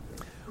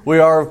We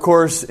are, of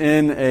course,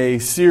 in a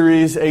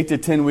series, 8 to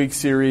 10 week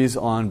series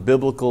on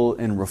biblical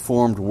and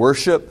reformed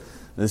worship.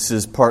 This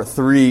is part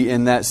 3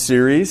 in that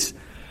series.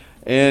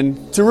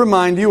 And to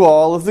remind you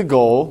all of the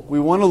goal, we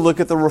want to look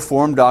at the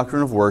Reformed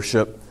doctrine of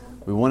worship.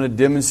 We want to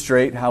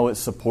demonstrate how it's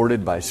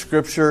supported by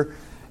Scripture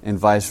and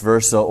vice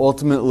versa.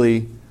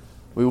 Ultimately,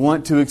 we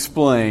want to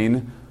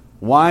explain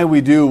why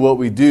we do what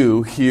we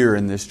do here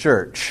in this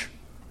church,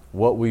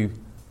 what we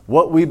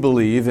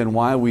believe and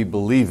why we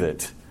believe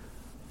it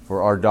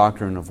for our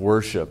doctrine of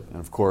worship. And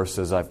of course,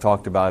 as I've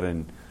talked about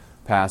in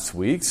past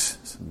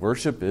weeks,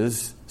 worship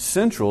is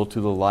central to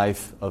the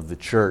life of the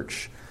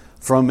church.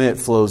 From it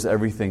flows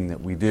everything that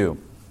we do.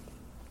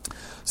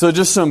 So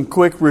just some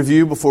quick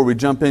review before we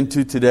jump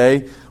into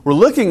today. We're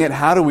looking at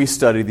how do we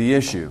study the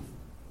issue.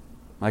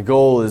 My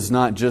goal is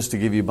not just to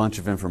give you a bunch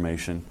of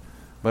information,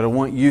 but I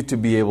want you to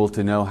be able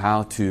to know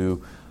how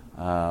to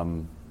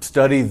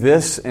study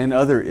this and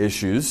other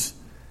issues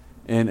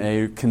in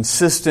a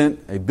consistent,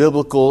 a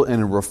biblical,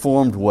 and a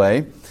reformed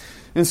way.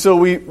 And so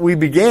we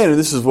began, and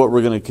this is what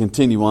we're going to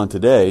continue on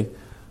today,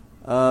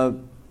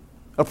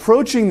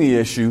 approaching the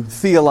issue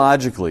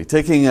theologically,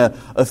 taking a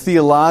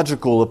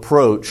theological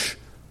approach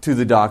to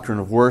the doctrine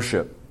of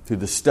worship, to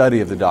the study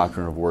of the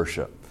doctrine of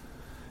worship.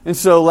 And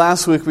so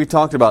last week we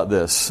talked about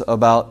this,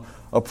 about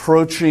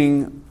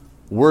approaching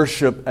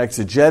worship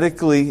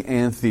exegetically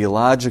and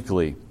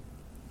theologically.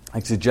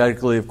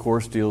 Exegetically, of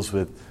course, deals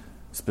with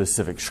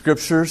specific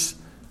scriptures.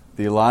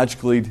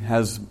 Theologically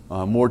has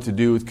more to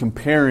do with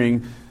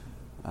comparing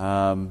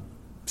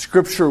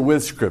Scripture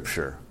with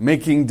Scripture,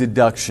 making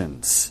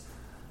deductions,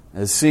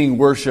 as seeing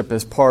worship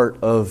as part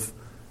of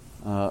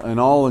an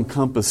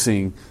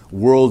all-encompassing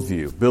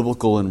worldview,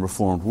 biblical and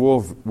reformed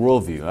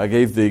worldview. I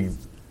gave the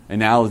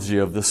analogy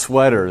of the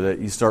sweater that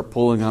you start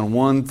pulling on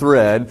one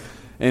thread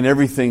and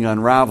everything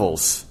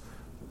unravels.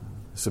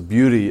 It's the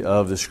beauty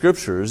of the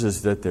Scriptures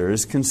is that there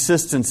is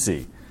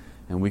consistency,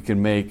 and we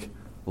can make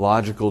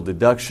logical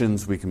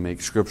deductions, we can make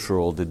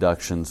scriptural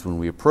deductions when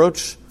we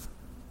approach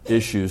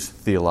issues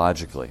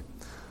theologically.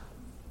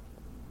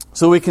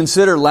 So we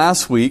considered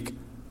last week,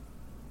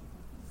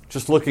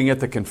 just looking at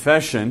the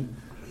confession,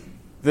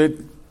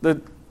 that the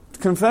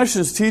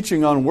confession's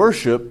teaching on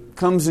worship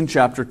comes in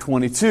chapter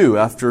 22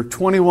 after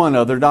 21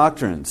 other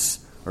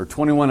doctrines, or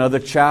 21 other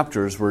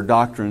chapters where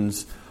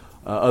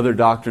other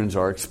doctrines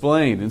are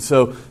explained. And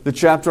so the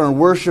chapter on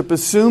worship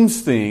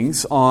assumes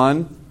things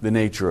on the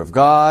nature of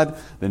God,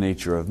 the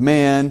nature of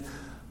man,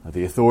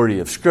 the authority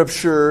of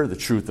Scripture, the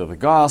truth of the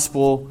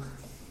gospel.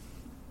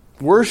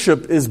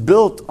 Worship is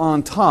built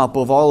on top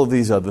of all of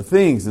these other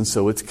things, and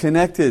so it's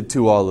connected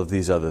to all of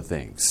these other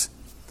things.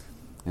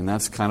 And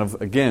that's kind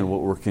of, again,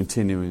 what we're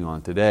continuing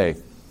on today.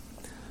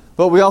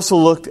 But we also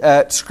looked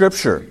at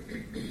Scripture,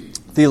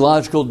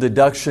 theological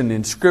deduction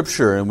in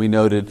Scripture, and we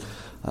noted,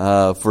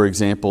 for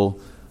example,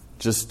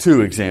 just 2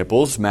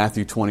 examples.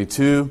 Matthew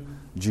 22,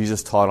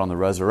 Jesus taught on the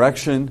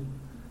resurrection.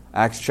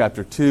 Acts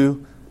chapter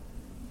 2,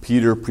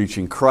 Peter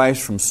preaching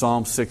Christ from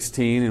Psalm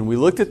 16. And we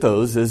looked at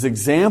those as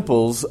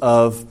examples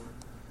of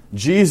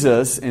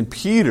Jesus and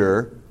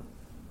Peter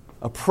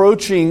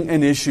approaching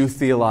an issue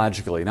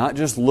theologically, not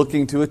just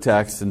looking to a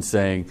text and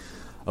saying,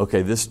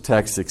 okay, this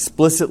text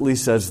explicitly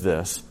says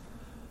this,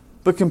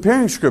 but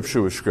comparing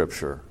Scripture with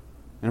Scripture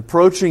and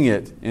approaching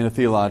it in a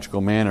theological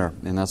manner,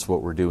 and that's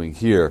what we're doing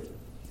here.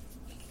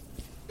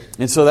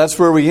 And so that's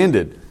where we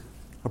ended,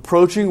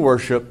 approaching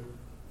worship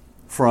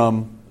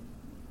from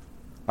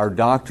our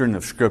doctrine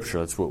of Scripture.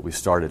 That's what we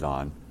started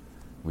on.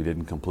 We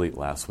didn't complete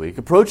last week.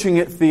 Approaching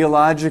it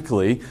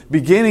theologically,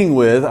 beginning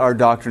with our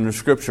doctrine of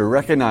Scripture,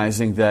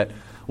 recognizing that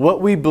what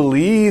we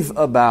believe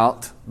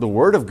about the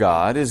Word of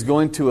God is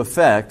going to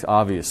affect,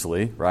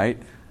 obviously, right,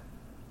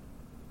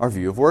 our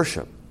view of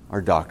worship,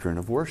 our doctrine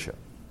of worship.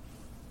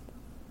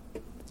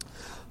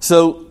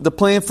 So the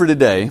plan for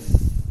today,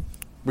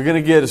 we're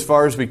going to get as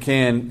far as we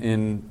can,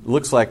 and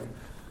looks like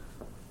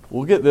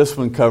we'll get this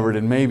one covered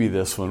and maybe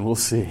this one. We'll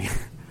see.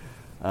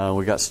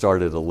 We got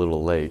started a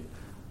little late.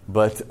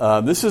 But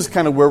this is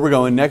kind of where we're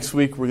going. Next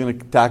week we're going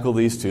to tackle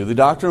these 2. The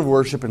doctrine of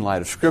worship in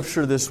light of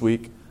Scripture this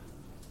week,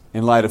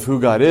 in light of who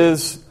God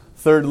is.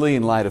 Thirdly,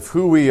 in light of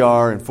who we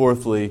are. And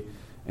fourthly,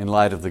 in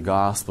light of the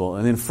gospel.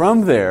 And then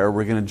from there,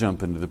 we're going to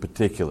jump into the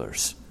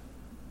particulars.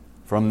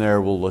 From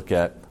there, we'll look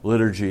at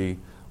liturgy.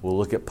 We'll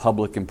look at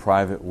public and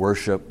private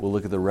worship. We'll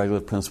look at the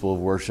regular principle of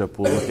worship.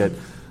 We'll look at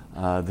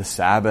the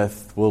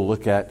Sabbath. We'll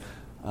look at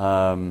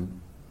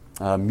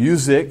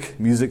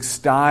music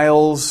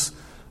styles,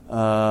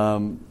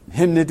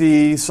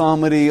 hymnody,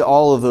 psalmody,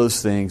 all of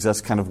those things.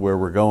 That's kind of where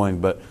we're going.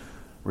 But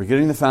we're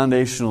getting the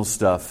foundational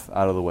stuff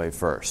out of the way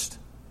first.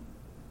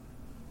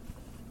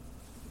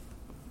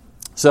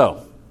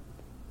 So,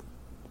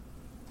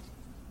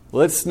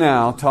 let's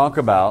now talk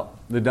about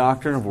the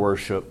doctrine of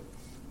worship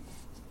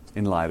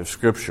in light of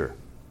Scripture.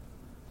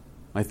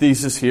 My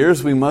thesis here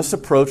is we must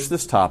approach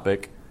this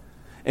topic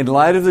in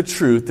light of the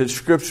truth that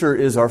Scripture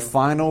is our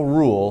final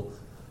rule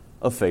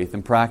of faith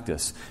and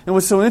practice. And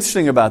what's so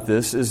interesting about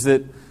this is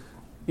that,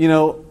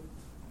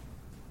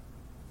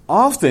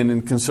 often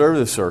in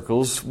conservative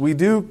circles, we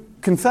do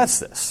confess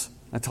this.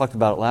 I talked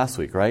about it last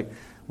week, right?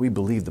 We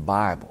believe the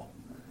Bible.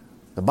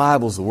 The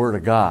Bible's the Word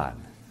of God.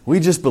 We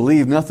just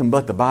believe nothing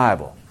but the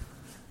Bible.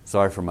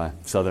 Sorry for my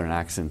southern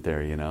accent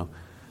there, you know.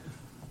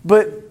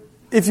 But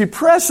if you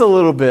press a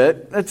little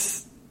bit,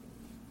 that's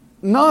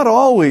not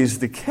always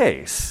the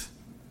case.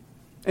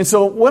 And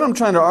so what I'm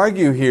trying to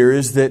argue here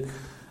is that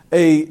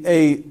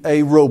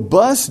a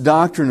robust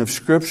doctrine of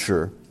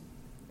Scripture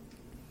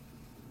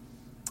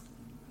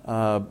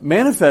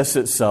manifests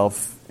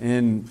itself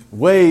in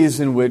ways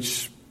in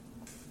which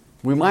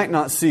we might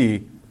not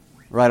see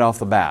right off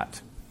the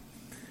bat.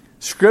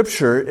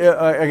 Scripture,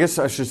 I guess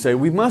I should say,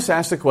 we must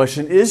ask the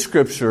question, is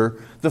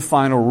Scripture the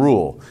final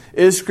rule?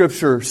 Is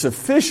Scripture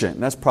sufficient?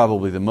 That's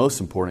probably the most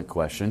important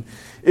question.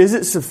 Is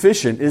it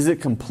sufficient? Is it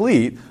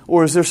complete?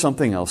 Or is there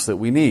something else that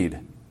we need?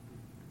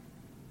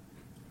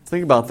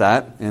 Think about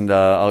that, and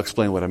I'll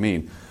explain what I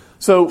mean.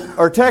 So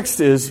our text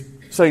is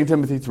 2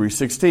 Timothy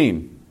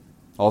 3:16.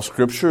 All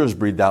Scripture is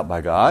breathed out by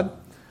God,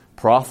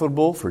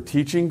 profitable for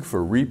teaching,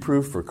 for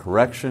reproof, for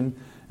correction,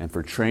 and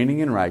for training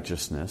in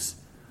righteousness.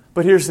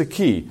 But here's the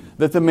key,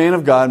 that the man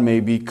of God may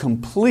be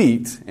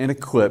complete and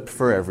equipped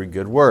for every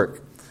good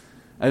work.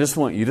 I just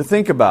want you to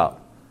think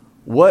about,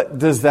 what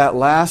does that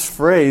last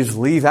phrase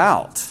leave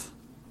out?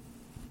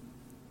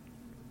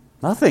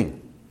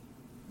 Nothing.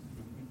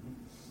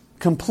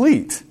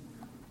 Complete.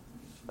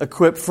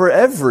 Equipped for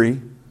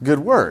every good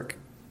work.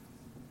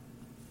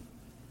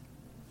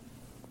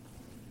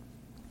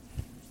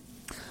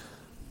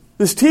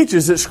 This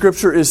teaches that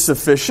Scripture is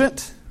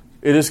sufficient,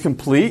 it is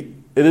complete,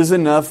 it is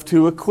enough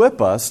to equip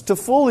us, to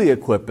fully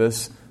equip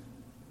us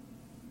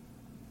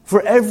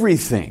for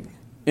everything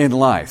in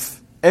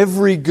life,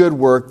 every good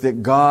work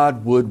that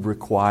God would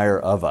require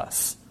of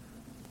us.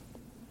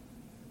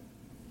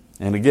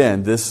 And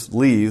again, this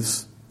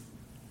leaves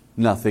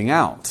nothing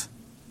out.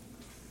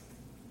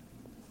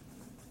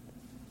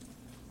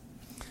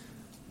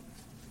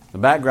 The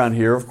background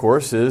here, of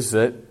course, is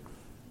that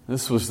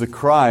this was the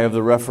cry of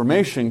the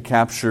Reformation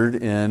captured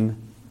in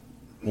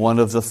one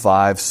of the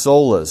 5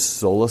 solas,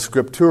 Sola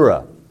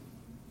Scriptura.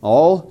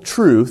 All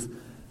truth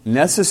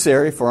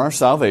necessary for our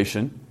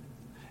salvation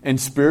and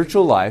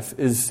spiritual life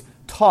is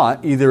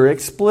taught either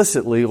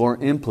explicitly or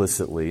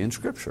implicitly in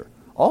Scripture.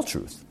 All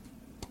truth.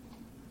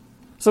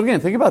 So again,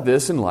 think about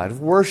this in light of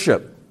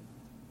worship.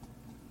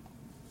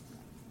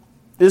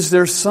 Is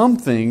there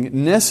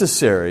something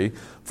necessary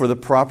for the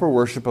proper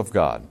worship of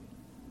God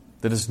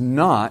that is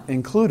not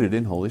included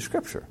in Holy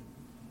Scripture?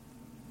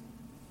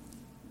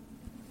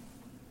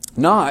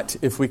 Not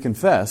if we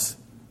confess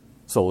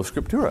Sola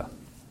Scriptura.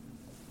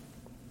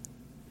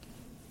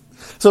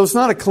 So it's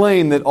not a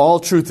claim that all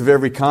truth of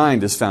every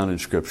kind is found in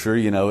Scripture.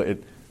 You know,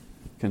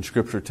 can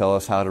Scripture tell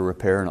us how to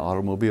repair an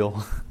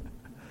automobile?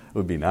 It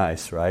would be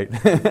nice, right?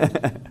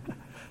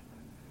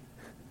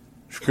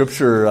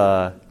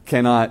 Scripture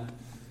cannot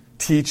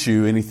teach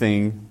you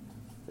anything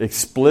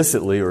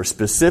explicitly or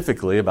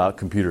specifically about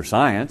computer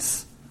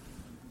science.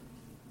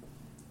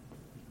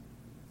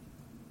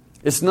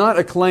 It's not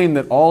a claim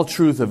that all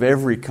truth of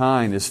every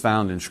kind is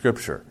found in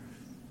Scripture.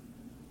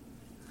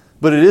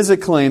 But it is a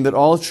claim that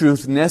all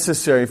truth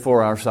necessary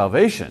for our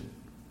salvation,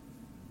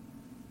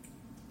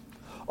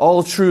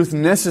 all truth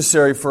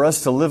necessary for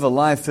us to live a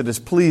life that is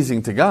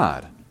pleasing to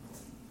God,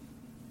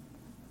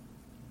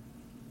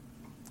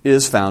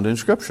 is found in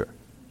Scripture.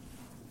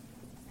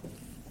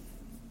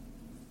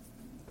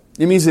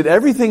 It means that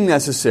everything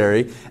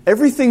necessary,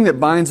 everything that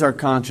binds our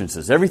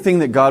consciences, everything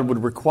that God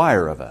would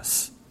require of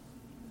us,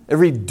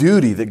 every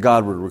duty that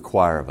God would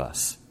require of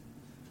us,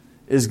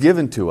 is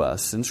given to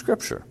us in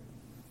Scripture.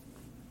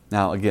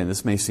 Now, again,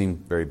 this may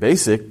seem very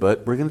basic,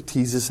 but we're going to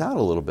tease this out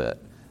a little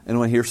bit. And I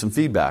want to hear some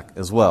feedback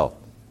as well.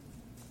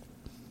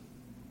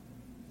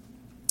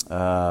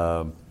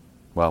 Well,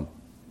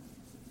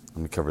 let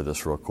me cover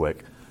this real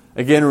quick.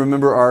 Again,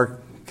 remember our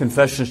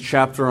Confessions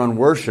chapter on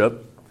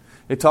worship.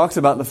 It talks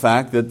about the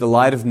fact that the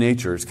light of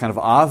nature is kind of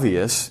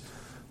obvious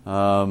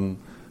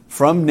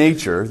from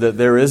nature that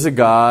there is a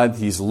God,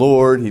 He's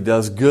Lord, He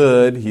does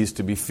good, He's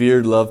to be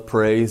feared, loved,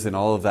 praised, and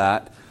all of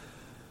that.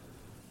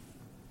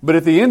 But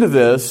at the end of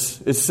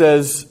this, it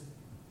says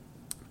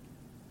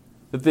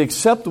that the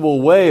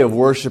acceptable way of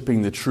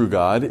worshiping the true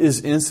God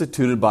is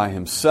instituted by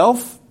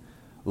Himself,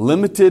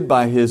 limited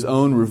by His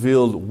own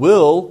revealed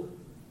will,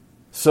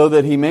 so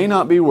that He may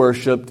not be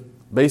worshipped,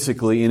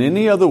 basically, in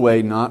any other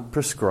way not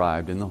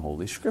prescribed in the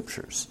Holy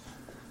Scriptures.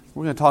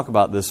 We're going to talk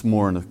about this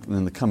more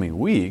in the coming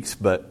weeks,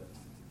 but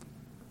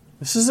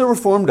this is a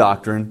Reformed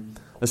doctrine,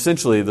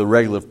 essentially the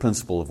regulative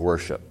principle of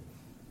worship.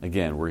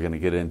 Again, we're going to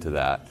get into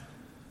that.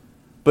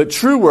 But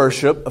true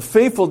worship, a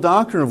faithful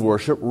doctrine of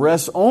worship,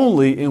 rests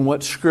only in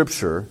what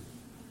Scripture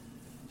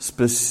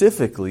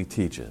specifically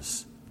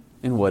teaches,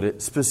 in what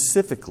it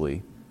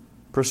specifically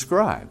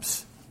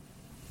prescribes.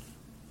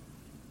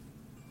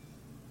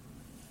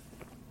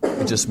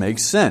 It just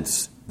makes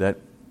sense that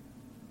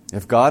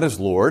if God is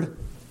Lord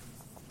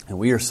and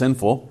we are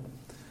sinful,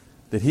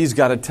 that He's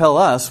got to tell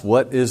us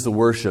what is the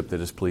worship that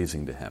is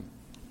pleasing to Him.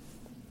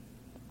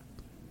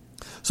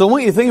 So I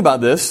want you to think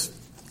about this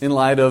in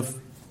light of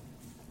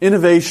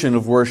innovation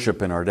of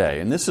worship in our day.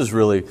 And this is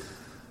really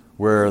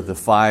where the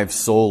 5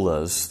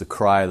 solas, the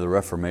cry of the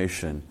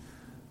Reformation,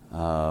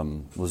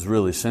 was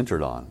really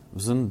centered on.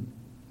 It was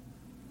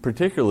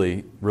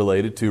particularly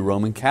related to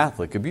Roman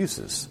Catholic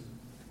abuses.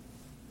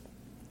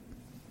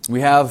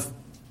 We have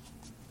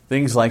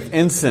things like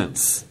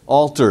incense,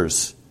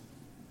 altars,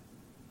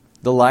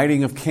 the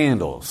lighting of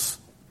candles,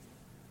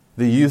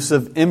 the use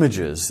of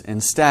images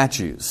and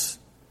statues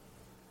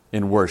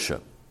in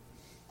worship,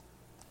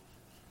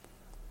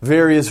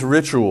 various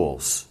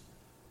rituals,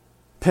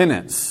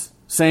 penance,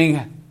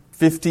 saying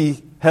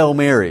 50 Hail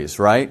Marys,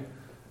 right?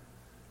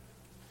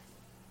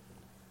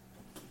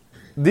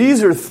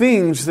 These are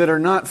things that are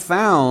not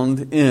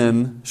found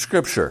in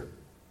Scripture,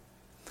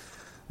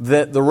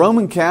 that the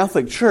Roman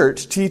Catholic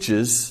Church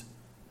teaches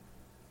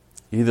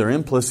either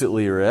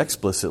implicitly or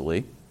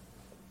explicitly,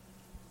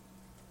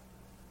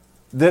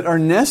 that are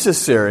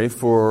necessary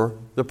for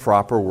the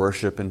proper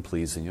worship and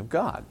pleasing of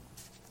God.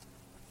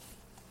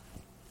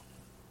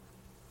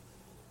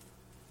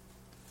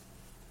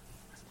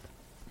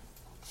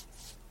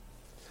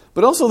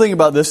 But also think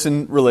about this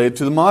in related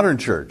to the modern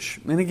church.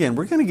 And again,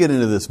 we're going to get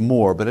into this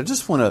more, but I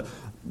just want to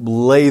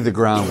lay the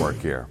groundwork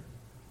here.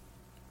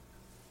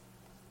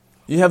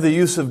 You have the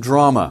use of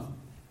drama,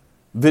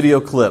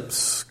 video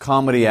clips,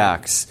 comedy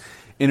acts,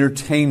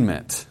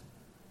 entertainment.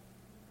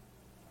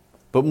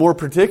 But more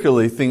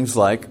particularly, things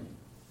like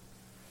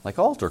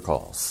altar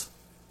calls.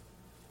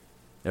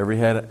 Every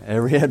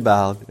head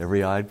bowed,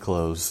 every eye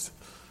closed.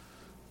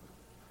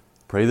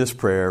 Pray this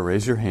prayer,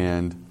 raise your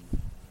hand,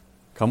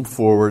 come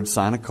forward,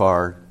 sign a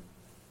card.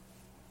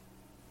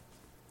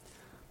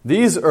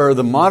 These are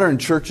the modern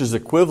church's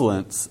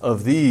equivalents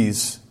of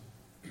these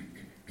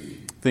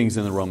things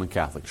in the Roman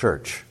Catholic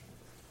Church.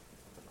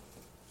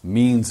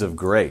 Means of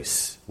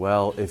grace.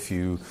 Well, if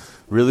you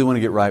really want to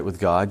get right with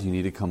God, you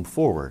need to come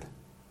forward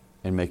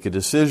and make a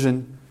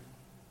decision.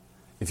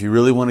 If you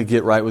really want to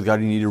get right with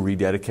God, you need to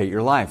rededicate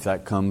your life.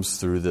 That comes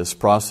through this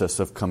process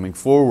of coming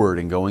forward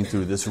and going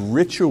through this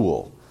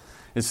ritual.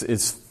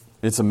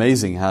 It's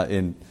amazing how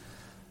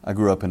I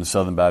grew up in a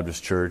Southern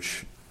Baptist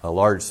church, a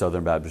large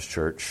Southern Baptist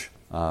church,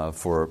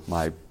 for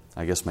my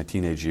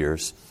teenage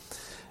years,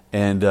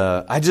 and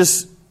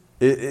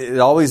it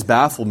always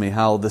baffled me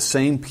how the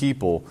same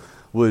people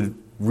would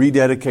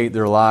rededicate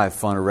their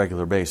life on a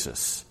regular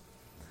basis.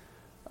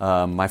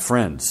 My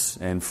friends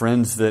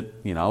that,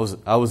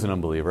 I was an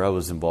unbeliever. I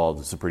was involved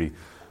in some pretty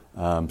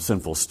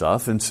sinful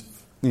stuff. And,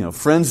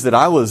 friends that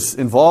I was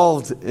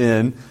involved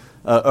in,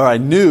 or I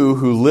knew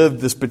who lived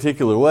this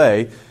particular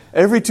way,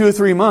 every 2 or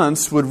 3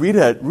 months would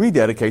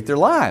rededicate their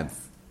life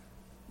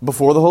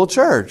before the whole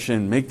church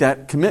and make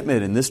that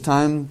commitment. And this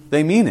time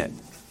they mean it.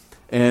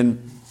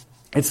 And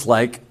it's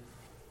like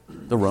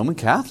the Roman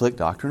Catholic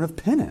doctrine of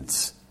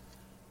penance,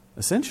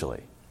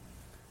 essentially.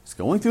 It's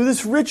going through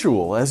this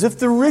ritual, as if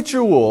the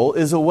ritual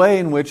is a way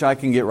in which I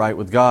can get right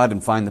with God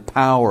and find the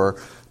power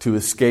to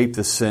escape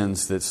the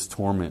sins that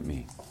torment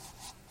me.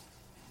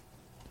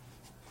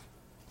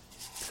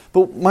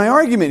 But my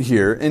argument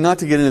here, and not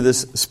to get into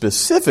this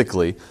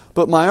specifically,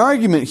 but my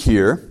argument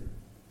here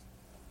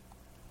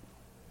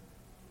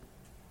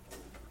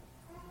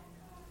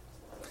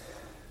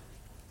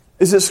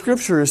is that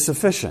Scripture is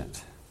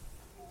sufficient.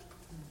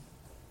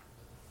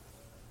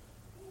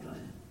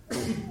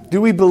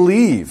 Do we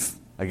believe?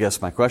 I guess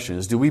my question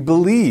is, do we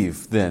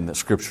believe then that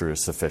Scripture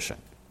is sufficient?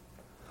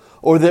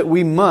 Or that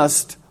we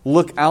must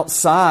look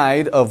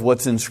outside of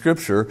what's in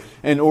Scripture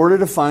in order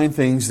to find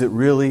things that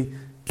really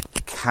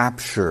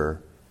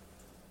capture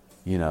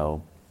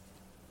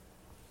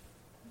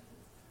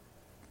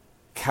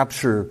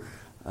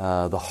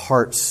the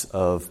hearts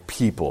of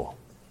people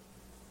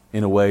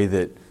in a way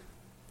that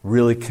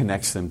really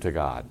connects them to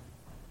God?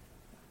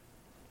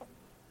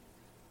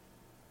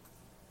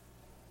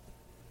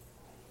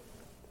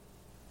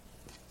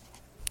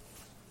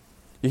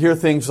 You hear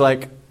things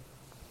like,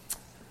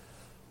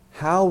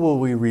 how will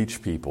we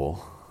reach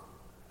people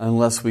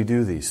unless we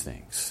do these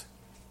things?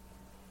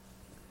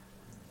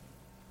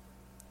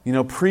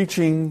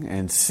 Preaching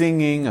and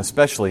singing,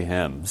 especially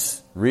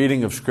hymns,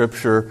 reading of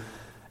Scripture,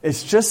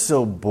 it's just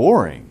so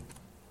boring.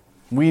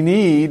 We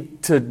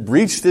need to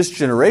reach this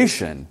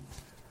generation.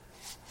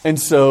 And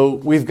so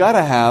we've got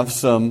to have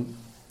some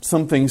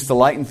things to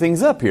lighten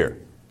things up here.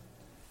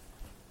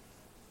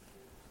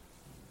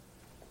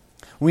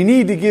 We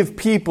need to give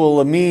people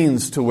a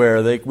means to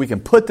where we can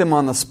put them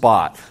on the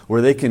spot,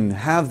 where they can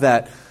have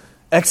that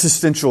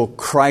existential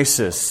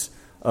crisis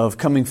of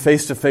coming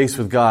face to face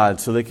with God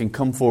so they can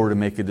come forward and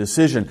make a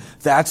decision.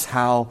 That's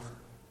how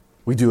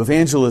we do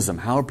evangelism.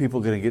 How are people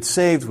going to get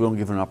saved? We don't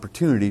give them an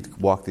opportunity to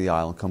walk the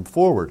aisle and come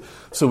forward.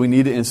 So we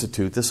need to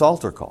institute this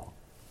altar call.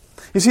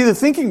 You see, the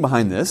thinking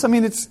behind this,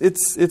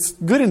 it's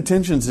good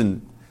intentions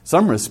in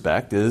some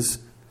respect, is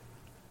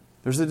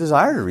there's a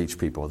desire to reach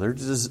people.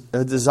 There's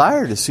a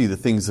desire to see the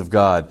things of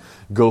God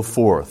go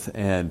forth.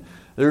 And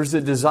there's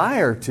a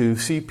desire to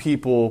see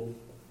people,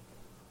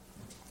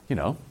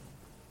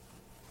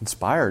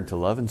 inspired to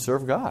love and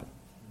serve God.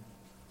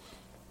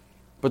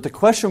 But the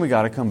question we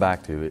got to come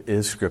back to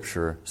is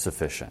Scripture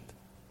sufficient?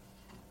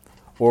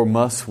 Or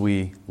must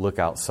we look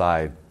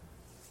outside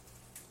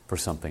for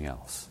something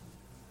else?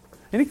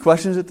 Any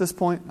questions at this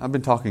point? I've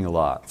been talking a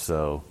lot,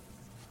 so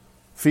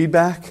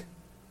feedback?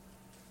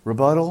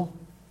 Rebuttal?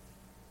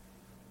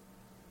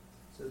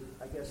 So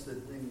I guess the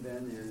thing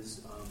then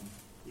is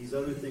these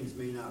other things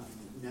may not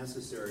be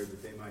necessary,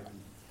 but they might be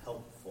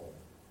helpful.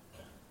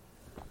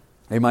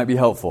 They might be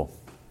helpful.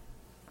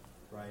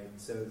 Right?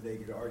 So they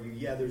could argue,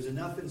 yeah, there's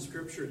enough in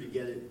Scripture to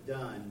get it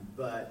done,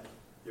 but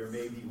there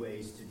may be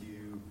ways to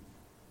do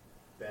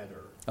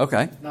better.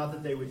 Okay. Not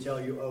that they would tell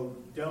you, oh,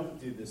 don't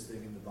do this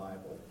thing in the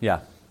Bible.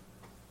 Yeah.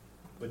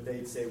 But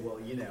they'd say, well,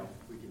 we can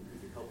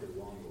help it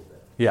along a little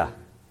bit. Yeah,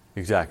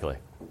 exactly.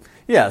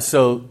 Yeah,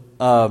 so,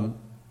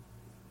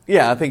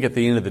 I think at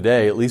the end of the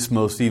day, at least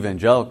most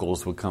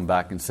evangelicals would come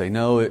back and say,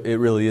 no, it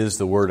really is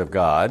the Word of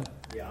God.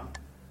 Yeah.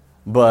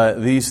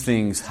 But these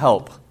things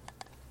help.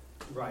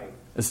 Right.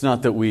 It's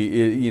not that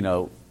we,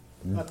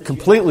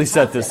 completely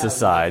set this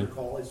aside.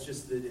 It's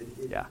just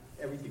that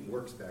everything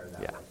works better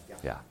that way.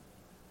 Yeah.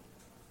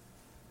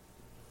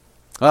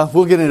 Well,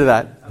 we'll get into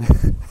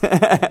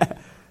that.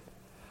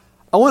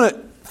 I want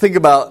to think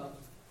about,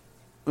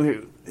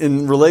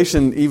 in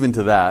relation even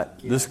to that,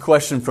 this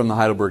question from the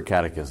Heidelberg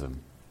Catechism.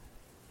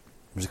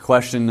 There's a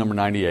question, number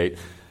 98.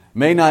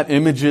 May not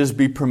images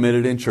be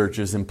permitted in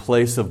churches in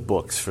place of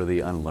books for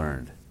the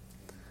unlearned?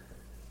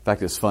 In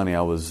fact, it's funny.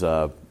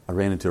 I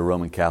ran into a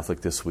Roman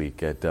Catholic this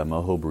week at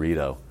Mojo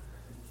Burrito,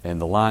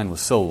 and the line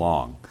was so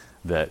long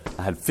that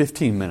I had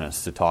 15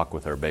 minutes to talk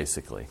with her,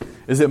 basically.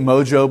 Is it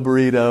Mojo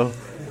Burrito?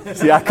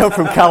 See, I come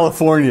from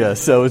California,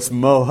 so it's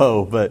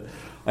Mojo, but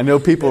I know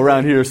people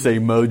around here say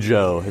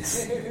Mojo.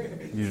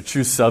 You're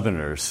true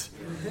Southerners.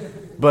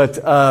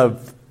 But I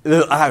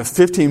have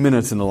 15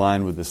 minutes in the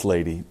line with this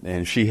lady,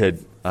 and she had,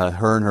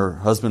 her and her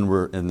husband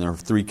were, and their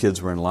 3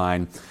 kids were in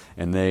line,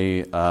 and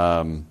they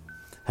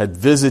had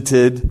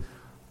visited.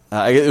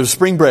 It was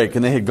spring break,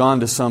 and they had gone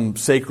to some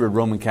sacred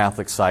Roman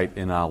Catholic site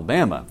in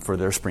Alabama for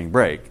their spring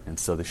break, and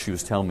so she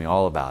was telling me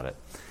all about it.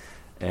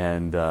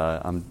 And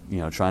I'm,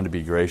 trying to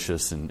be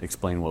gracious and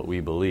explain what we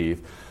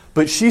believe.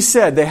 But she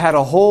said they had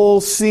a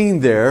whole scene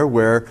there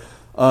where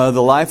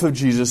the life of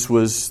Jesus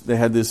was. They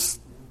had this,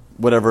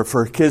 whatever,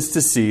 for kids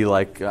to see,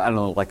 like I don't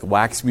know, like a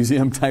wax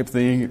museum type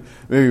thing.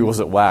 Maybe it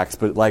wasn't wax,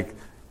 but like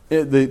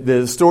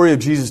the story of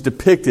Jesus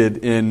depicted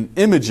in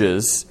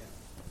images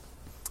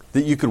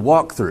that you could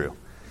walk through.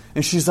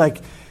 And she's like,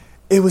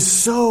 it was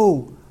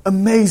so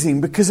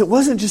amazing because it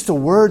wasn't just a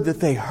word that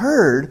they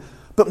heard,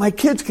 but my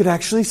kids could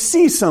actually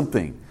see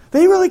something.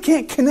 They really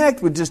can't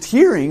connect with just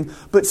hearing,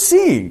 but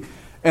seeing.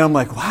 And I'm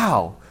like,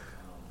 wow.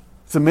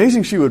 It's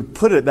amazing she would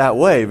put it that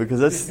way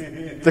because that's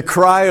the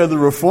cry of the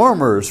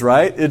reformers,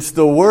 right? It's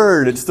the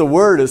Word. It's the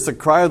Word. It's the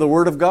cry of the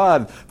Word of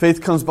God.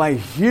 Faith comes by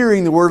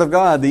hearing the Word of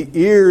God. The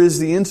ear is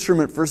the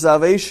instrument for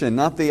salvation,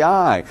 not the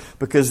eye,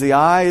 because the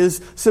eye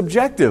is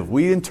subjective.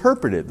 We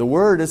interpret it. The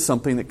Word is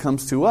something that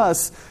comes to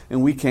us,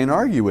 and we can't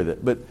argue with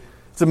it. But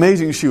it's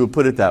amazing she would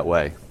put it that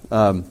way.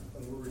 And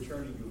we're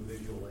returning to a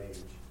visual age.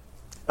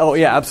 Oh,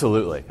 yeah,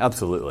 absolutely.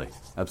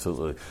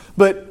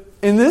 But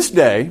in this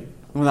day,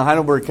 when the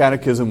Heidelberg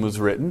Catechism was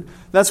written,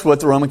 that's what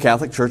the Roman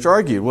Catholic Church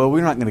argued. Well,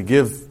 we're not going to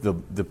give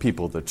the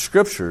people the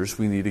Scriptures.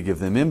 We need to give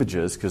them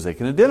images because they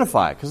can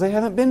identify it, because they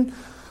haven't been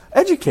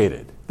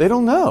educated. They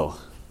don't know.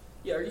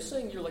 Yeah, are you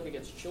saying you're like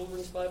against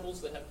children's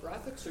Bibles that have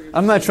graphics? Or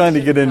I'm not trying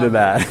to get into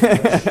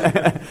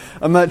that.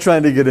 I'm not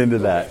trying to get into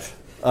that.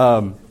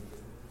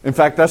 In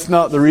fact, that's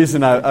not the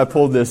reason I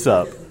pulled this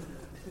up.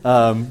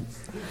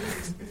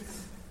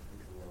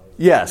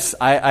 Yes,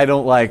 I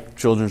don't like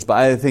children's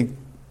Bibles. I think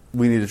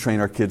we need to train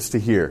our kids to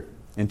hear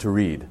and to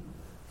read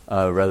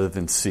rather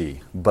than see.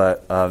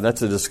 But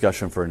that's a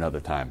discussion for another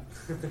time.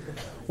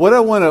 What I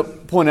want to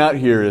point out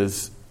here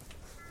is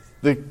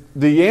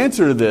the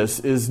answer to this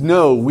is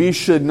no, we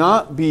should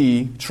not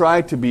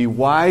try to be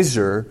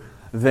wiser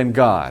than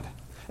God.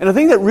 And I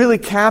think that really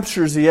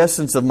captures the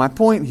essence of my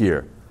point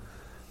here.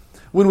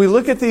 When we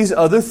look at these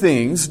other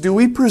things, do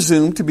we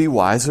presume to be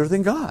wiser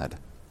than God?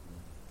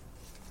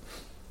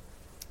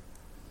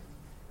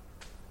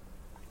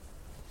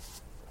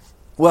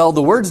 Well,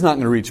 the Word's not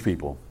going to reach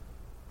people.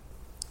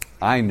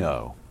 I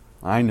know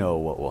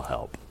what will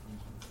help.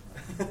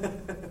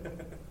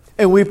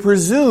 And we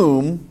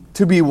presume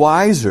to be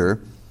wiser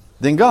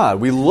than God.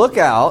 We look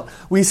out,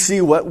 we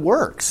see what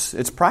works.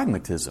 It's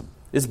pragmatism.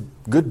 It's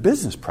good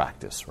business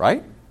practice,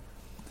 right?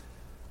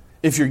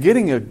 If you're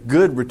getting a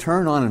good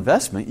return on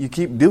investment, you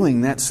keep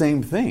doing that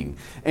same thing.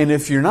 And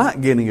if you're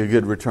not getting a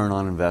good return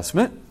on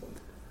investment,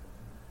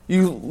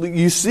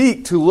 you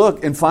seek to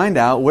look and find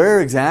out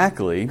where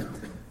exactly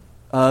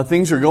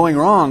things are going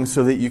wrong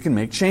so that you can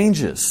make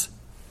changes.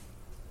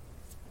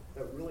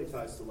 That really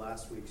ties to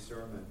last week's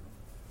sermon.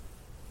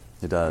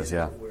 It does,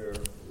 yeah. Where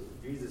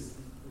Jesus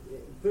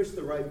pushed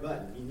the right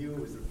button. He knew it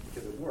was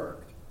because it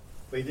worked,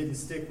 but he didn't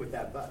stick with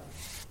that button.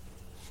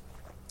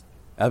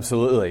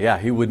 Absolutely, yeah.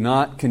 He would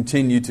not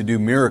continue to do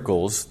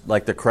miracles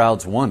like the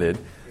crowds wanted,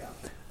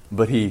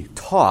 but he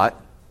taught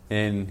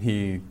and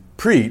he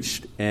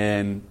preached,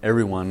 and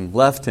everyone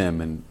left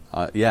him. And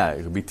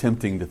it would be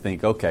tempting to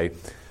think, okay,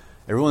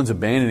 everyone's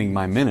abandoning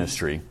my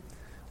ministry.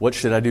 What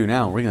should I do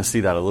now? We're going to see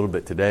that a little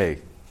bit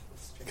today,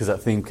 because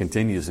that theme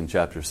continues in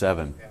chapter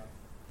 7.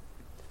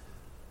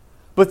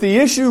 But the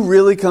issue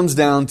really comes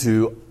down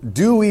to,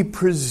 do we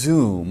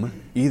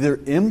presume, either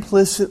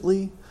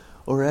implicitly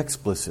or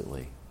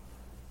explicitly,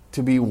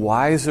 to be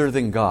wiser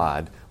than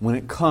God when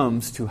it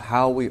comes to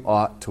how we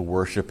ought to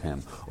worship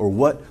Him, or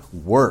what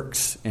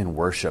works in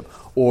worship,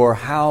 or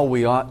how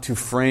we ought to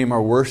frame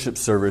our worship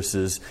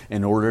services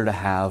in order to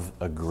have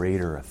a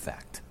greater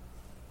effect?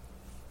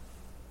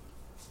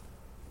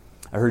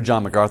 I heard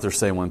John MacArthur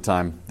say one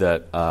time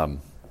that, trying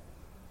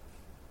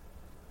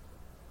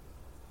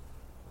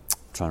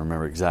to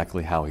remember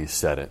exactly how he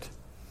said it.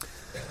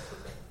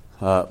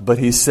 But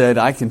he said,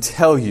 I can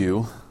tell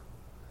you,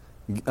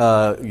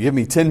 give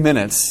me 10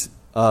 minutes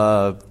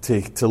to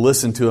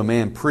listen to a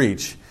man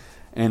preach,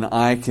 and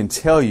I can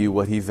tell you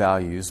what he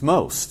values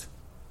most.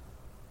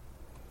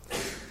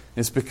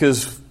 It's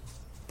because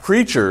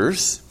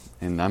preachers,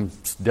 and I'm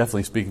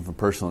definitely speaking from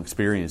personal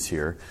experience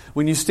here,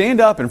 when you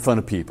stand up in front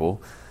of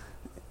people,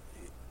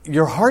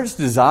 your heart's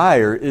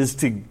desire is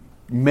to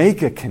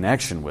make a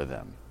connection with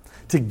them,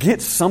 to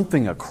get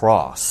something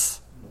across.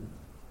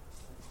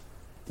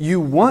 You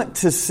want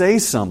to say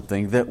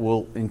something that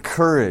will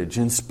encourage,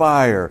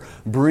 inspire,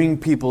 bring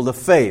people to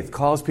faith,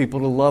 cause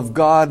people to love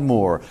God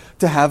more,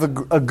 to have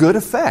a good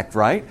effect,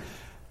 right?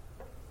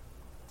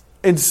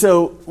 And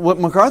so what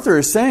MacArthur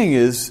is saying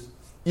is,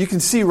 you can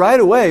see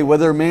right away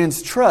whether a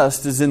man's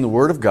trust is in the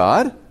Word of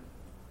God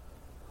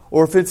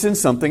or if it's in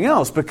something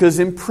else. Because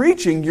in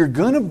preaching, you're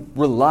going to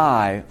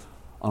rely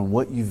on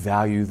what you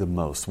value the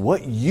most,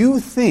 what you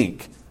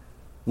think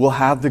will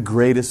have the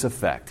greatest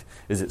effect.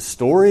 Is it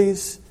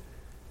stories?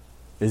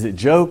 Is it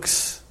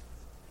jokes?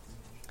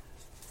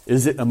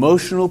 Is it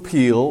emotional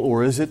appeal,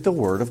 or is it the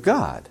Word of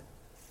God?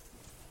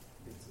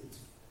 It's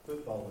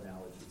football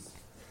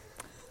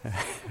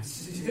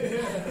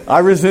analogies. I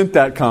resent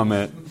that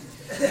comment.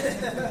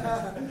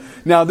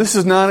 Now, this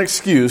is not an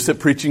excuse that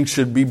preaching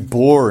should be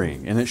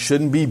boring, and it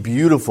shouldn't be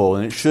beautiful,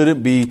 and it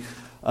shouldn't be,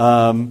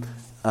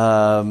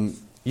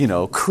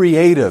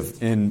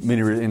 creative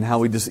in how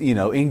we just,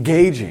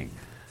 engaging.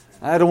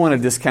 I don't want to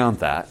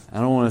discount that.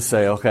 I don't want to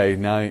say, okay,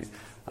 now,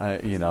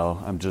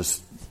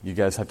 you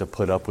guys have to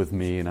put up with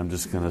me, and I'm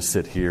just going to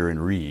sit here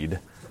and read.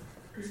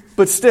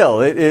 But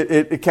still,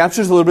 it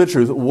captures a little bit of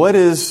truth. What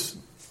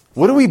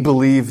do we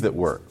believe that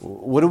works?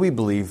 What do we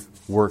believe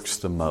works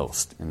the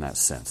most in that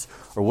sense?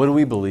 Or what do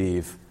we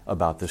believe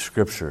about the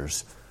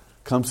Scriptures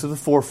comes to the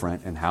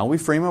forefront in how we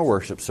frame our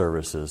worship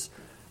services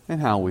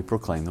and how we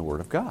proclaim the Word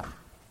of God?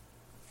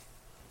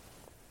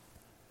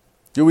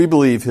 Do we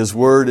believe His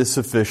Word is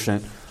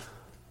sufficient,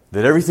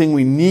 that everything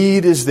we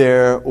need is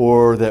there,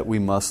 or that we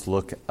must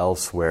look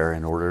elsewhere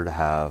in order to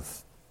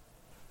have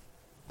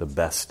the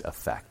best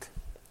effect?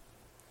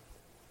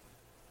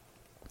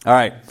 All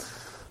right,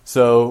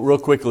 so real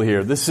quickly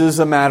here, this is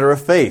a matter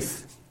of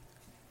faith.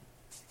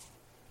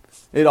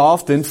 It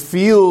often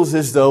feels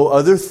as though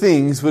other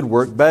things would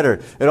work better.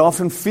 It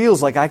often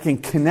feels like I can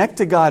connect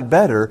to God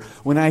better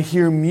when I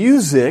hear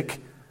music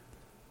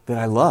that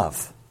I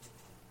love,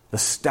 the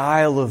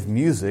style of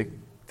music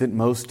that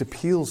most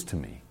appeals to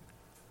me.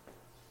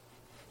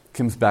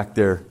 Kim's back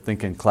there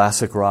thinking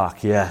classic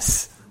rock,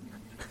 yes.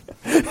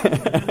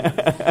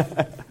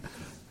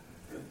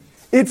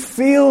 It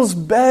feels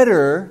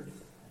better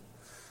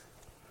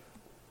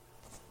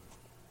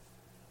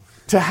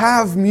to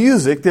have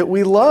music that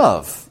we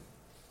love.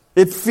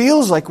 It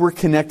feels like we're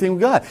connecting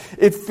with God.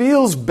 It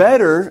feels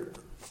better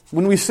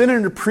when we sit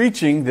into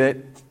preaching that,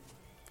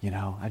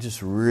 I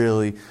just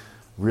really,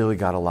 really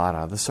got a lot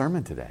out of the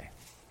sermon today.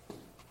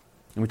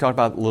 And we talked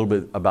a little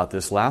bit about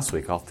this last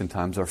week.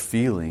 Oftentimes our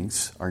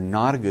feelings are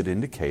not a good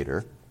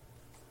indicator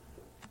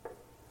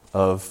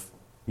of,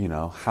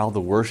 how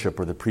the worship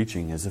or the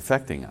preaching is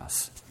affecting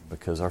us.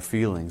 Because our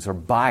feelings are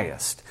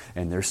biased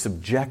and they're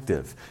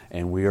subjective.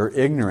 And we are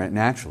ignorant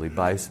naturally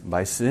by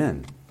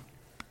sin.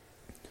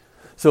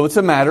 So it's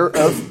a matter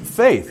of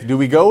faith. Do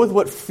we go with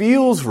what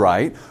feels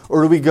right,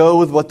 or do we go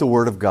with what the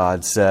Word of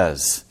God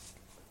says?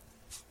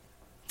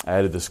 I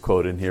added this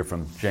quote in here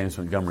from James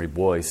Montgomery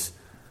Boyce,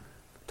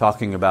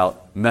 talking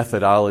about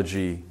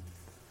methodology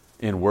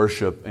in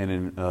worship and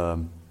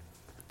in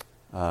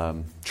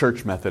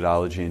church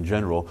methodology in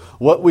general.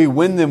 What we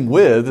win them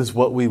with is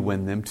what we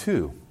win them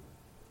to.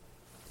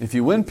 If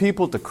you win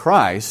people to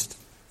Christ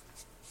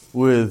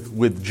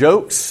with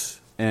jokes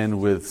and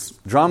with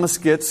drama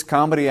skits,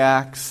 comedy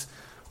acts,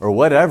 or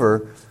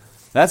whatever,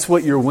 that's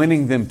what you're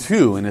winning them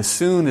to. And as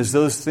soon as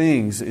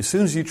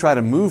you try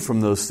to move from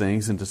those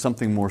things into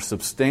something more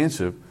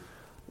substantive,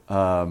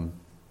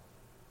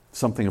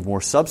 something of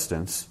more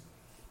substance,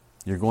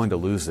 you're going to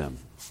lose them.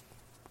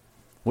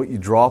 What you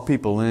draw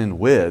people in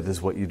with is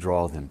what you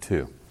draw them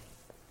to.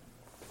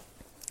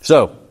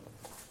 So,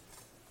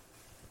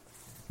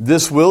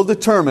 this will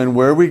determine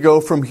where we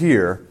go from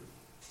here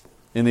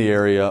in the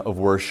area of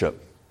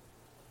worship.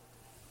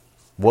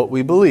 what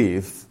we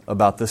believe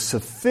about the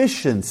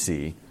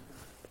sufficiency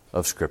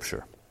of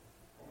Scripture.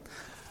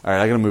 All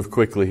right, I got to move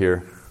quickly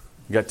here.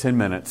 We've got 10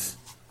 minutes.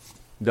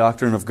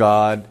 Doctrine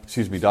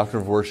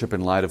of worship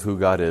in light of who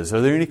God is.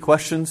 Are there any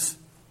questions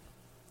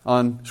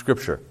on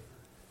Scripture?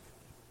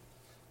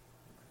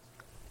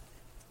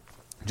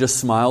 Just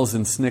smiles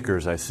and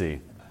snickers, I see.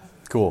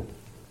 Cool.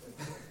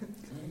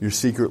 You're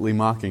secretly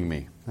mocking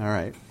me. All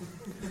right.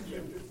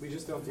 We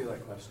just don't feel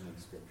like questioning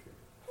Scripture.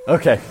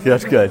 Okay,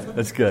 that's good.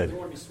 That's good.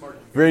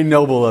 Very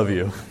noble of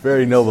you.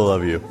 Very noble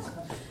of you.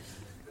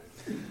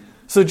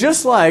 So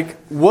just like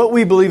what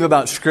we believe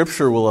about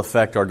Scripture will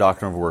affect our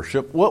doctrine of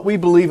worship, what we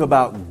believe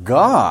about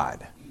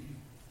God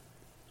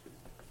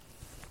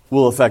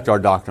will affect our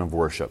doctrine of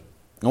worship.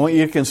 I want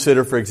you to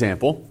consider, for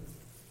example,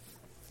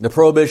 the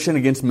prohibition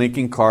against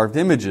making carved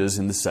images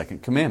in the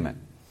second commandment.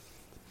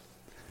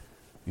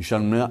 You shall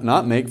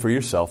not make for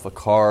yourself a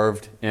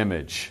carved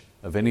image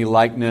of any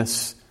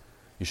likeness.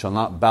 You shall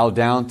not bow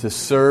down to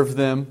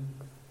them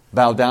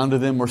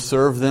or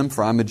serve them,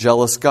 for I'm a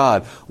jealous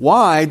God.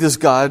 Why does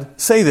God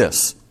say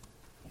this?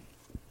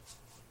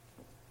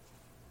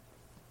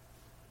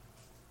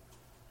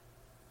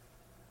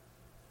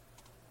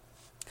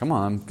 Come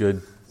on,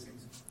 good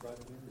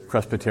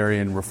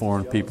Presbyterian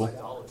Reformed people.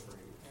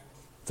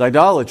 It's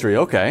idolatry,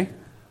 okay.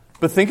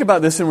 But think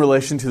about this in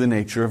relation to the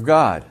nature of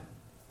God.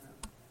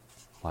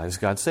 Why does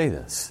God say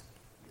this?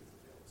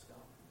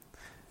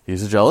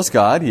 He's a jealous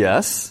God,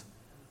 yes.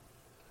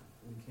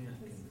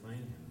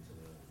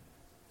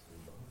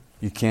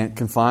 You can't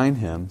confine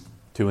Him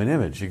to an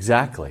image,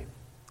 exactly.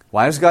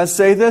 Why does God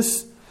say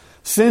this?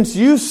 Since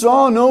you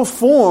saw no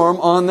form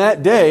on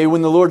that day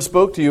when the Lord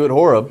spoke to you at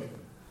Horeb,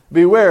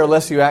 beware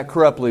lest you act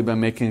corruptly by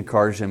making a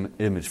carved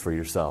image for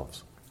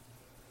yourselves.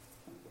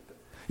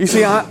 You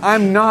see,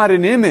 I'm not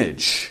an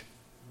image.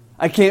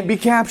 I can't be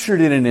captured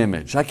in an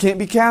image. I can't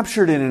be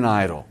captured in an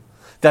idol.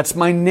 That's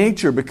my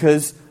nature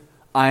because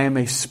I am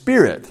a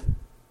spirit,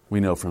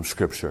 we know from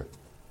Scripture.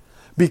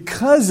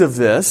 Because of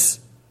this,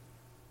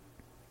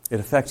 it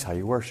affects how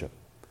you worship.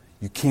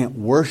 You can't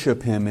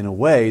worship Him in a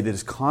way that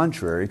is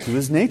contrary to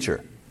His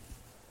nature.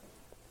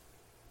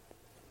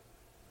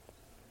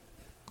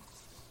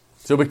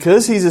 So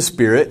because He's a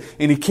spirit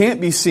and He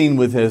can't be seen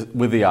with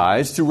the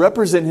eyes, to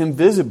represent Him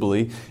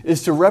visibly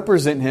is to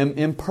represent Him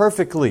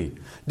imperfectly,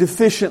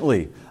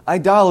 deficiently,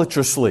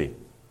 idolatrously.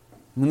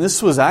 And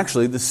this was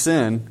actually the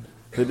sin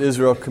that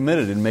Israel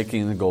committed in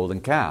making the golden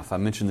calf. I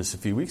mentioned this a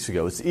few weeks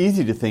ago. It's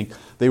easy to think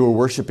they were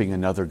worshiping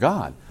another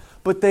god.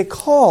 But they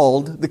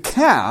called the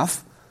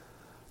calf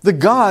the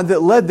god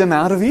that led them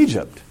out of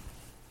Egypt.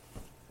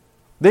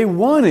 They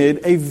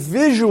wanted a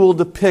visual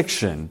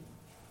depiction,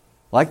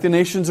 like the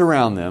nations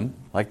around them,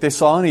 like they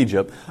saw in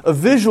Egypt, a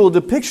visual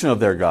depiction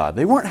of their God.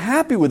 They weren't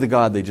happy with the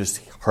God they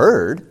just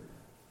heard.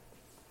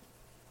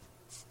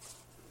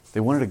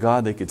 They wanted a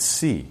God they could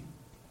see,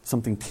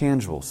 something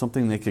tangible,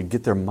 something they could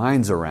get their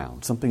minds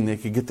around, something they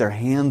could get their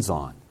hands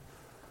on,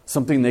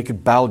 something they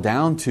could bow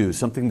down to,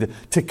 something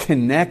to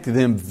connect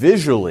them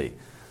visually,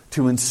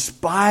 to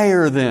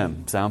inspire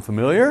them. Sound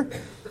familiar?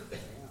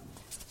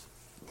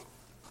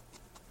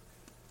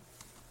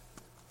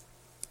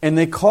 And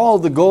they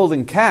called the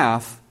golden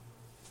calf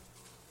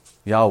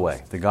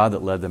Yahweh, the God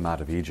that led them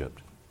out of Egypt.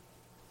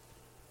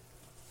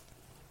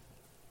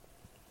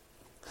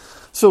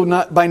 So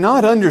by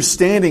not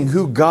understanding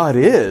who God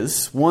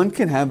is, one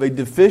can have a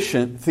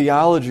deficient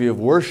theology of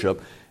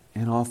worship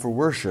and offer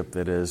worship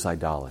that is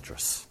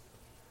idolatrous.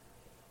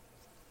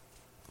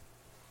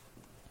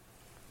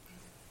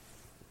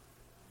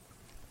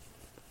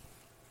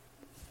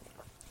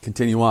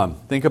 Continue on.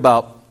 Think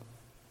about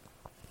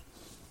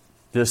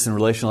this in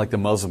relation like the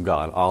Muslim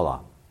God,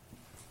 Allah.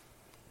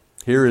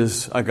 Here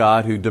is a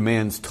God who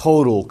demands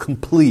total,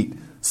 complete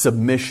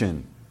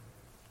submission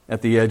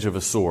at the edge of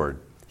a sword.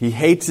 He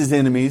hates His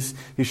enemies.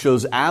 He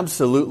shows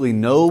absolutely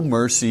no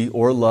mercy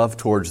or love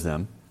towards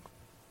them.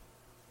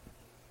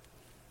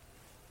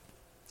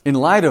 In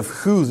light of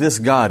who this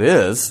God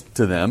is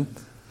to them,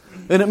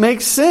 then it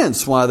makes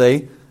sense why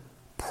they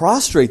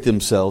prostrate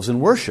themselves in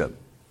worship.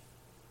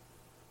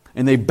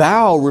 And they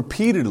bow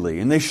repeatedly,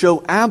 and they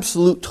show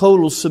absolute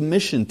total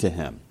submission to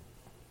Him.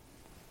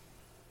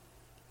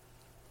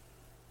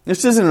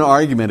 This isn't an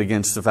argument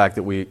against the fact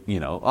that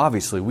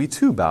obviously we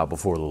too bow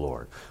before the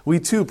Lord. We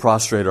too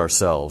prostrate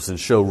ourselves and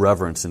show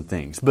reverence in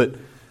things. But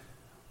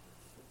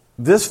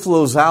this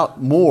flows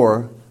out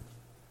more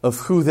of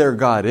who their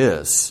God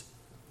is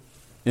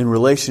in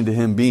relation to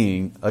Him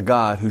being a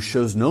God who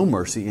shows no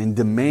mercy and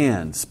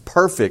demands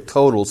perfect,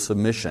 total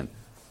submission.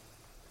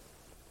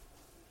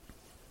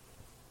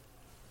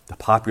 The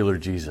popular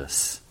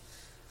Jesus.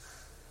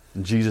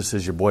 And Jesus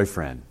is your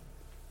boyfriend.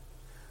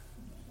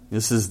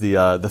 This is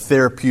the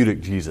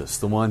therapeutic Jesus,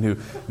 the one who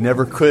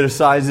never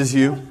criticizes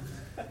you.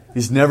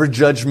 He's never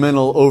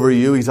judgmental over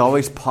you. He's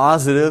always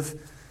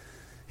positive.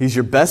 He's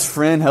your best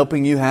friend,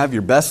 helping you have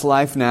your best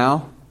life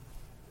now.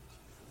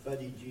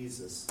 Buddy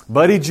Jesus.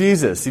 Buddy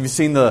Jesus. Have you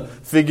seen the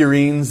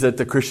figurines at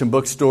the Christian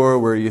bookstore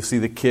where you see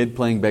the kid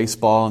playing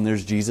baseball and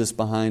there's Jesus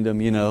behind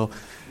him,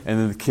 and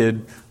then the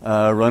kid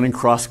running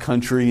cross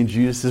country, and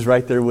Jesus is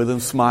right there with him,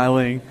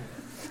 smiling.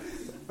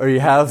 Or you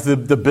have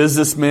the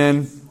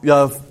businessman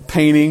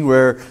painting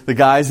where the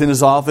guy's in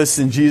his office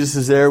and Jesus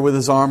is there with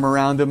his arm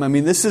around him. I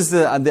mean, this is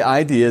the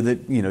idea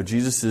that,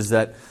 Jesus is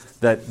that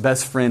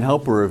best friend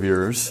helper of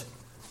yours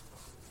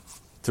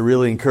to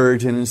really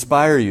encourage and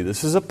inspire you.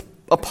 This is a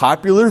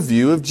popular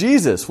view of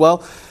Jesus.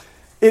 Well,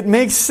 it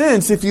makes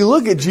sense if you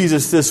look at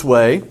Jesus this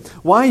way,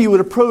 why you would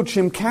approach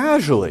him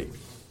casually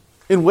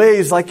in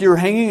ways like you're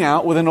hanging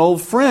out with an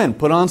old friend.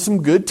 Put on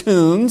some good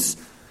tunes,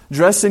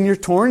 dress in your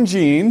torn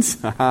jeans.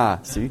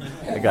 See,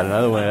 I got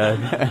another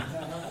one.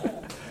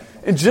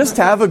 And just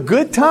have a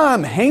good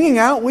time hanging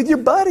out with your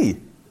buddy.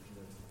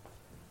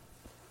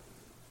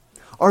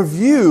 Our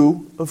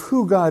view of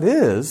who God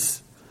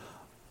is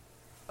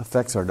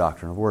affects our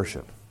doctrine of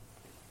worship.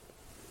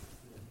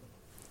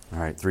 All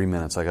right, 3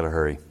 minutes. I got to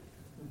hurry.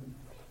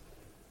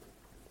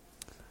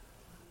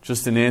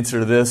 Just in answer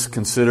to this,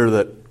 consider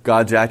that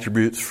God's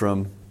attributes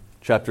from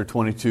chapter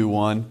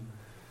 22:1.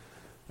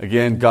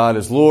 Again, God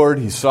is Lord.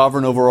 He's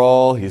sovereign over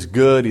all. He's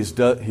good. He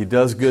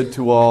does good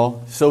to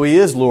all. So He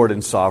is Lord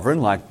and sovereign,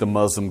 like the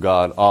Muslim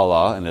God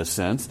Allah in a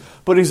sense.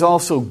 But He's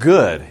also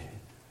good.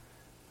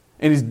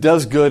 And He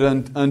does good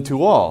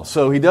unto all.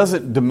 So He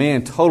doesn't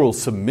demand total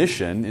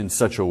submission in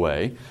such a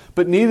way.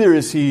 But neither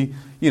is He,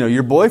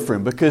 your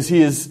boyfriend, because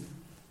He is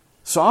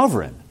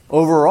sovereign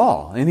over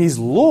all. And He's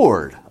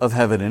Lord of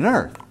heaven and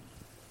earth.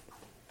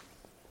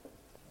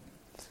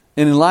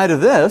 And in light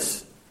of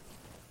this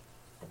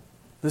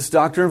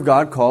doctrine of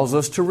God calls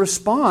us to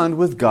respond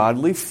with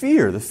godly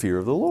fear, the fear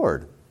of the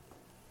Lord.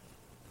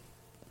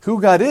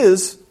 Who God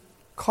is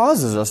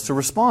causes us to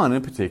respond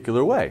in a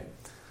particular way.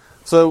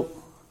 So,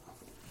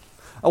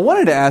 I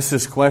wanted to ask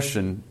this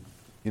question,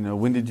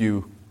 when did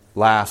you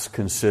last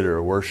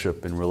consider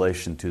worship in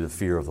relation to the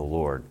fear of the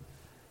Lord?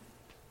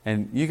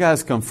 And you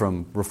guys come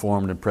from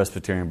Reformed and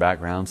Presbyterian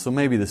backgrounds, so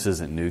maybe this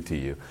isn't new to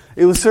you.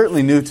 It was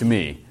certainly new to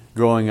me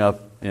growing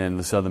up in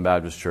the Southern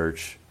Baptist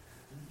Church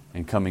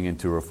and coming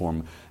into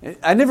Reform.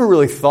 I never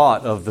really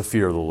thought of the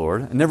fear of the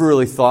Lord. I never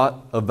really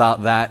thought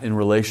about that in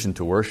relation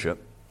to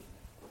worship.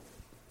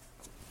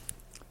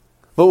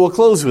 But we'll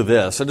close with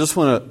this. I just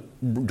want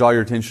to draw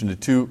your attention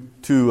to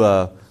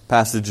two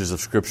passages of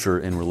Scripture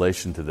in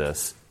relation to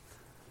this.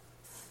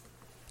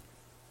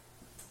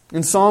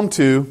 In Psalm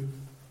 2,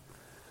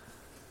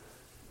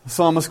 the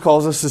psalmist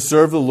calls us to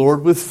serve the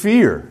Lord with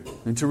fear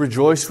and to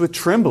rejoice with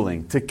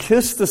trembling, to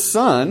kiss the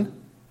Son,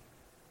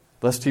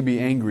 lest He be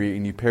angry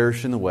and you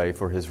perish in the way,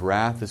 for His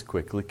wrath is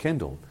quickly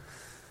kindled.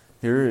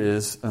 Here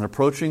is an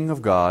approaching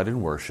of God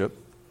in worship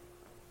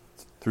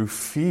through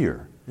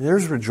fear.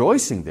 There's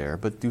rejoicing there,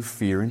 but through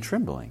fear and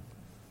trembling.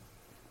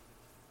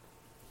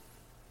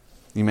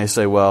 You may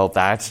say, well,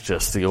 that's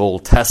just the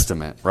Old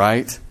Testament,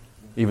 right?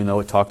 Even though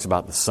it talks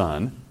about the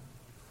Son.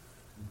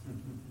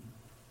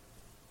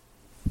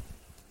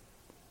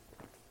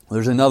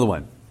 There's another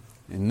one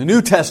in the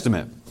New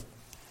Testament,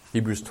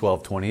 Hebrews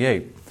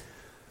 12:28.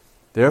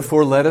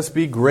 Therefore, let us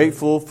be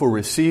grateful for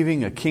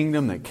receiving a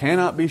kingdom that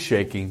cannot be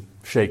shaken,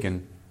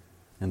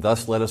 and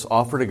thus let us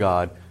offer to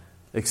God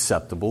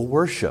acceptable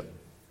worship.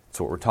 That's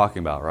what we're talking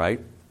about, right?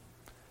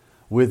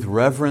 With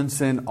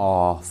reverence and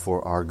awe,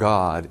 for our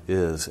God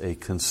is a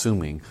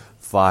consuming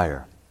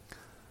fire.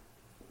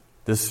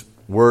 This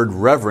word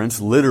reverence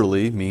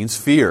literally means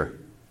fear.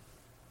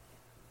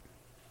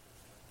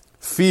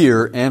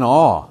 Fear and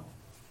awe.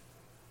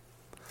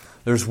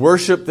 There's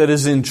worship that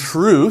is in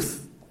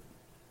truth,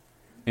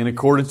 in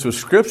accordance with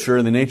Scripture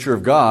and the nature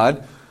of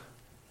God,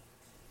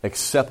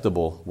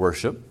 acceptable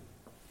worship.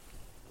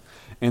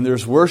 And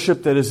there's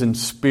worship that is in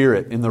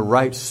spirit, in the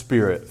right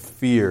spirit,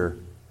 fear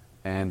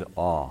and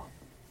awe.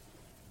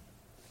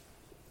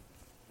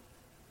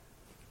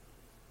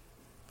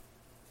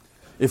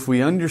 If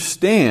we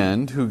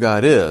understand who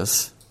God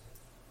is,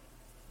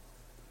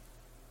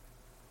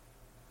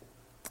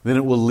 then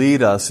it will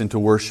lead us into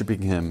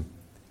worshiping Him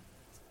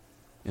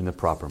in the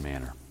proper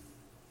manner.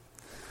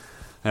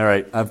 All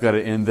right, I've got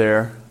to end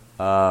there.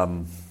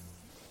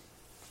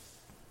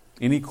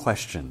 Any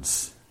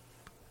questions?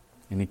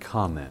 Any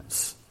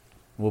comments?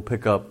 We'll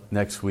pick up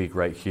next week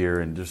right here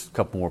and just a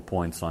couple more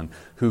points on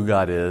who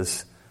God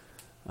is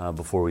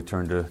before we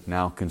turn to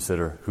now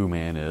consider who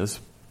man is.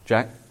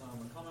 Jack?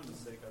 A common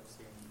mistake I've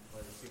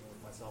seen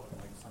with myself and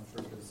some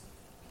churches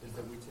is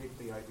that we take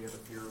the idea of the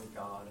fear of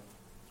God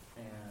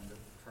and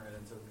turn it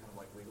into kind of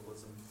like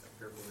legalism,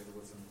 fearful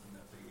legalism,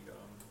 and that we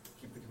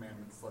keep the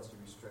commandments lest you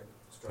be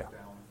struck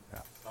down.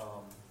 Yeah.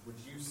 Would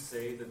you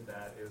say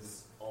that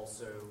is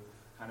also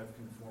kind of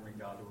conforming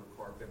God to a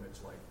carved image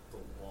like the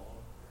law?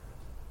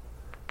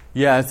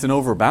 Yeah, it's an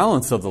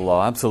overbalance of the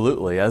law,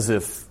 absolutely. As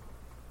if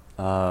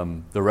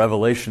the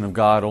revelation of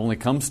God only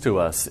comes to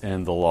us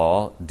in the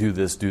law, do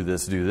this, do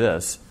this, do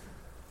this,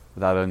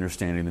 without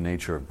understanding the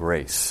nature of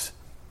grace,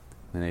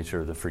 the nature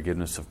of the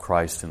forgiveness of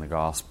Christ in the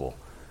gospel,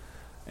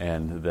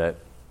 and that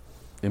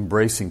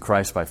embracing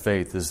Christ by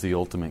faith is the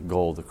ultimate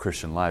goal of the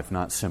Christian life,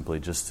 not simply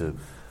just to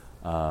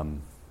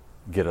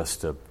get us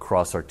to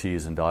cross our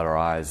T's and dot our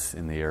I's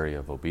in the area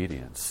of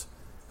obedience.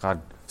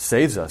 God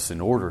saves us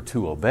in order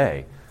to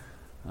obey,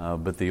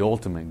 but the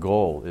ultimate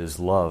goal is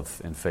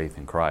love and faith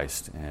in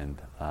Christ, and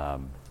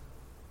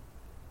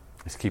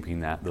it's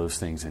keeping those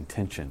things in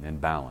tension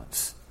and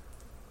balance.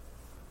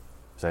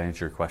 Does that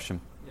answer your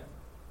question? Yeah.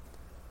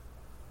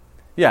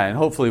 Yeah, and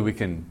hopefully we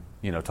can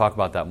talk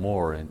about that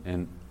more,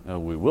 and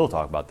we will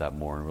talk about that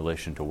more in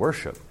relation to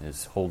worship,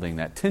 is holding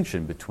that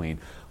tension between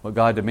what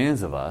God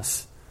demands of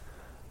us,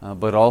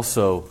 but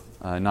also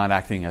not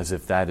acting as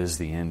if that is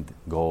the end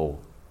goal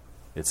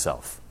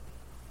itself.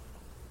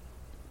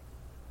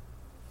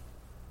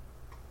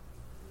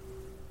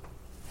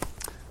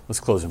 Let's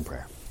close in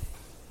prayer.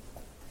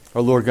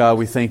 Our Lord God,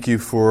 we thank you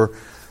for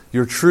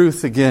your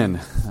truth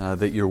again,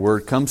 that your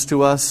word comes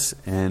to us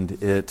and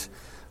it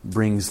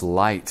brings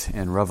light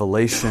and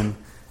revelation,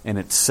 and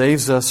it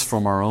saves us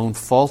from our own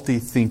faulty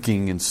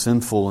thinking and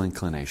sinful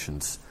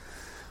inclinations.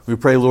 We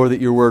pray, Lord, that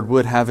your word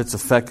would have its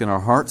effect in our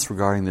hearts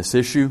regarding this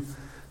issue,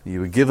 that you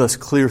would give us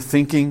clear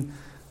thinking,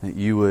 that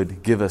you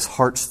would give us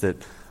hearts that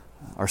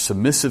are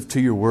submissive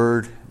to your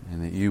word,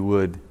 and that you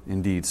would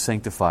indeed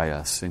sanctify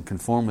us and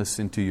conform us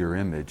into your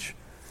image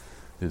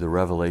through the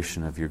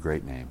revelation of your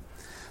great name.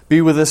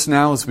 Be with us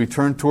now as we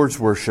turn towards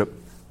worship.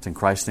 It's in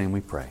Christ's name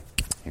we pray.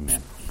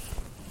 Amen.